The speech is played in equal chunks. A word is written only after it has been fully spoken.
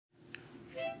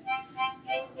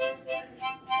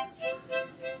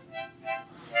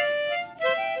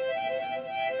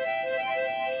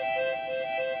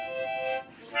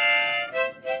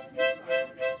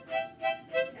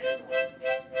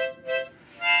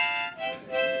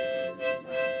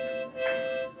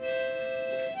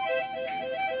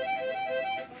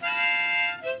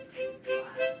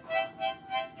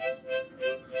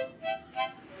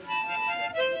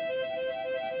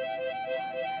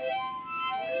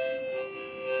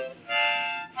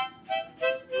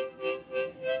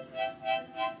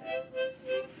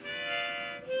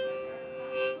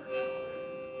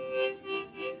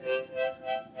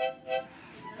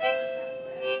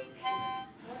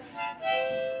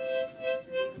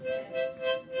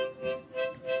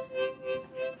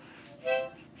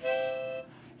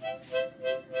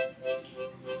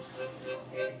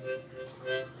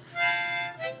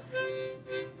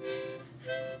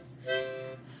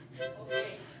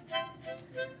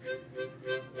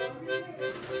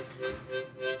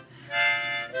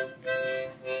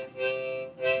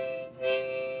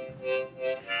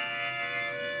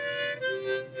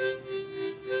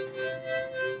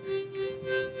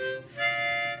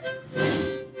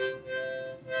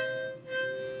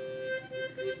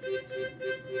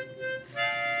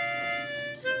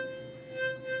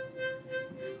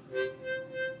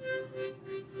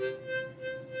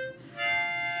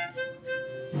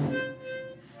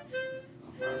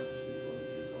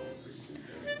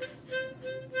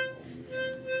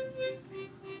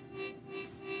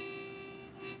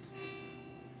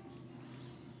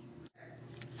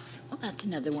That's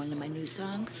another one of my new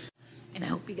songs, and I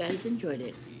hope you guys enjoyed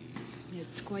it.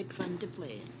 It's quite fun to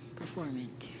play it, perform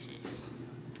it.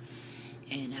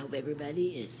 And I hope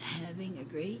everybody is having a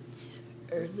great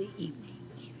early evening.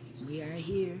 We are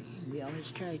here. We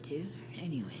always try to.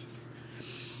 Anyways,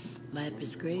 life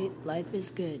is great. Life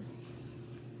is good.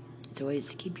 It's always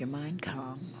to keep your mind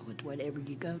calm with whatever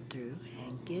you go through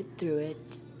and get through it,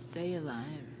 stay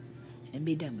alive, and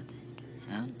be done with it.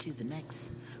 On to the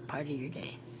next part of your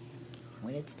day.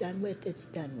 When it's done with, it's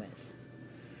done with.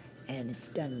 And it's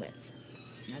done with.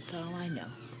 That's all I know.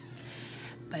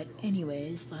 But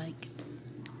anyways,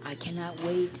 I cannot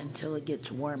wait until it gets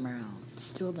warmer out.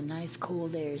 Still the nice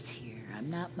cold air is here.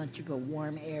 I'm not much of a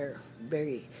warm air,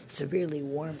 very severely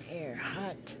warm air,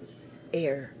 hot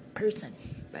air person.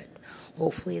 But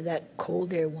hopefully that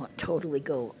cold air won't totally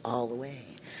go all the way.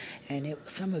 And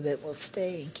some of it will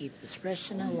stay and keep us fresh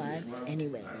and alive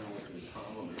anyways.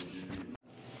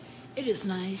 It is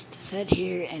nice to sit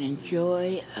here and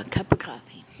enjoy a cup of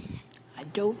coffee. I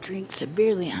don't drink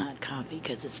severely hot coffee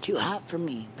because it's too hot for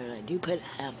me, but I do put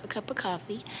half a cup of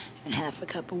coffee and half a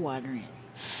cup of water in,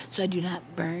 so I do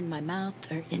not burn my mouth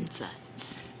or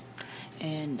insides.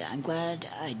 And I'm glad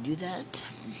I do that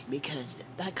because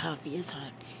that coffee is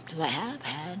hot. Because I have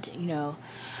had, a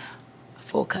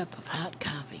full cup of hot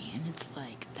coffee, and it's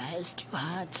like, that is too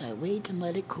hot, so I wait and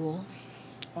let it cool,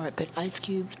 or I put ice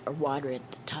cubes or water at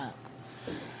the top.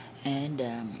 And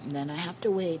then I have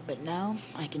to wait, but now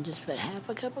I can just put half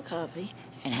a cup of coffee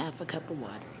and half a cup of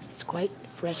water. It's quite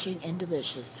refreshing and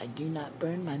delicious. I do not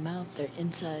burn my mouth or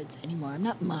insides anymore. I'm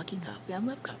not mocking coffee. I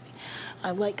love coffee. I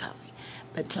like coffee.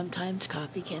 But sometimes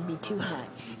coffee can be too hot.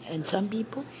 And some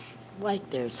people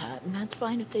like theirs hot, and that's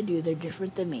fine if they do. They're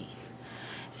different than me.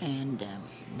 And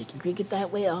they can drink it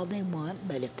that way all they want,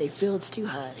 but if they feel it's too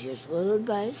hot, here's a little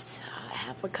advice.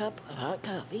 Half a cup of hot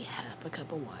coffee, half a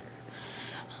cup of water.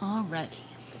 Alrighty.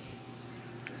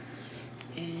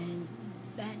 And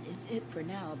that is it for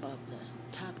now about the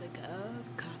topic of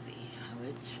coffee. How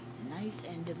it's nice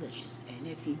and delicious. And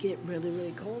if you get really,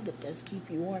 really cold, it does keep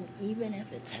you warm, even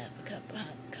if it's half a cup of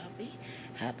hot coffee,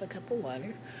 half a cup of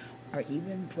water, or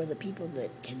even for the people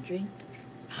that can drink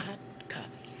hot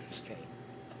coffee straight.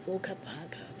 A full cup of hot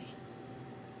coffee.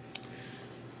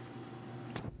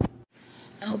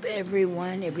 I hope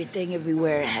everyone, everything,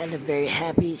 everywhere had a very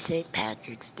happy St.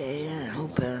 Patrick's Day. I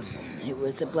hope it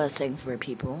was a blessing for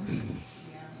people. You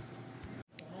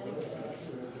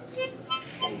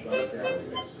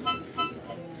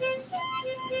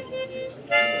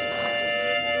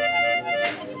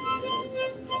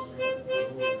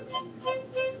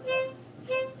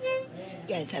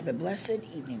guys have a blessed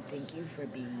evening. Thank you for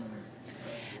being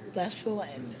blessful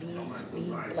and be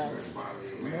blessed.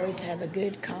 And always have a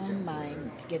good, calm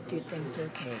mind to get through things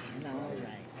okay and all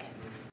right.